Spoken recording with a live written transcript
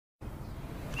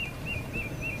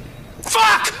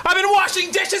I've been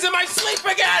washing dishes in my sleep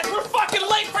again! We're fucking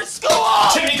late for school!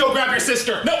 Timmy, go grab your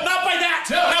sister. No, not by that!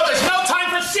 No, there's no time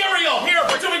for cereal. Here,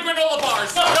 we're doing granola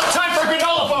bars. No time for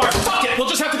granola bars. Fuck it, we'll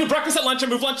just have to do breakfast at lunch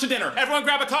and move lunch to dinner. Everyone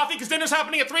grab a coffee, because dinner's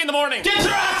happening at 3 in the morning. Get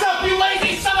your ass up, you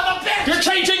lazy son of a bitch! You're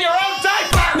changing your own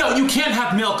diaper! No, you can't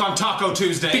have milk on Taco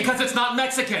Tuesday. Because it's not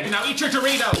Mexican. Now eat your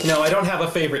Dorito. No, I don't have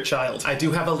a favorite child. I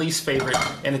do have a least favorite,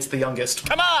 and it's the youngest.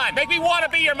 Come on, make me want to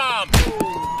be your mom.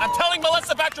 I'm telling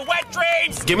Melissa about your wet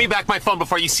dreams. Give me back my phone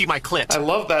before you see my clit. I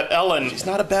love that Ellen. She's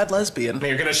not a bad lesbian. Now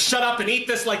you're gonna shut up and eat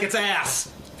this like it's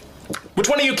ass. Which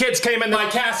one of you kids came in my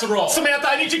casserole? Samantha,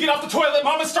 I need you to get off the toilet.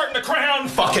 Mama's starting to crown.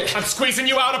 Fuck it. I'm squeezing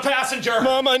you out, a passenger.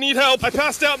 Mom, I need help. I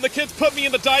passed out and the kids put me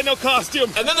in the dino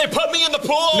costume. And then they put me in the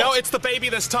pool. No, it's the baby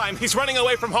this time. He's running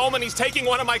away from home and he's taking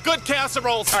one of my good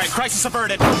casseroles. All right, crisis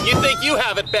averted. You think you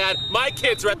have it bad? My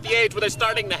kids are at the age where they're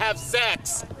starting to have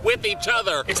sex with each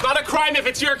other. It's not a crime if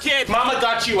it's your kid. Mama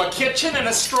got you a kitchen and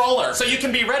a stroller, so you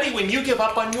can be ready when you give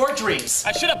up on your dreams.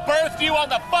 I should have birthed you on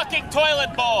the fucking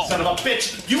toilet bowl. Son of a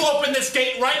bitch, you open this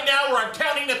gate right now or I'm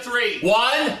counting to 3.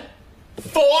 1,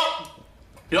 4.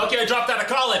 You're lucky I dropped out of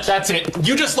college. That's it.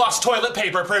 You just lost toilet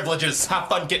paper privileges. Have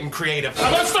fun getting creative.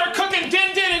 I'm gonna start cooking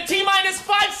din din in T-minus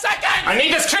 5 seconds! I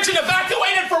need this kitchen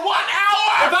evacuated for 1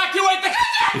 hour! Evacuate the kitchen!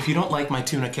 If you don't like my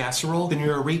tuna casserole, then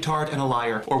you're a retard and a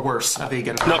liar. Or worse, a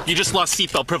vegan. No, you just lost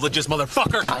seatbelt privileges,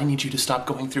 motherfucker. I need you to stop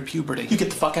going through puberty. You get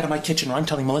the fuck out of my kitchen or I'm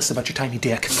telling Melissa about your tiny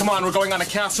dick. Come on, we're going on a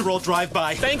casserole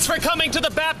drive-by. Thanks for coming to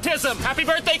the baptism. Happy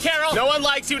birthday, Carol. No one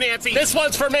likes you, Nancy. This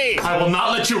one's for me. I will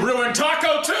not let you ruin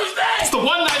Taco Tuesday! It's the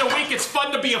one night a week it's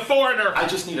fun to be a foreigner. I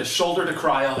just need a shoulder to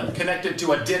cry on, connected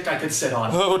to a dick I could sit on.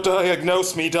 Oh,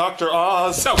 diagnose me, Dr.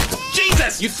 Oz. So,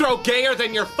 Jesus! You throw gayer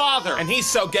than your father. And he's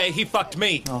so gay, he fucked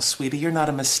me. Oh, sweetie, you're not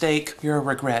a mistake. You're a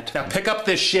regret. Now pick up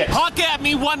this shit. Honk at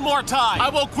me one more time. I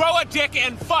will grow a dick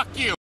and fuck you.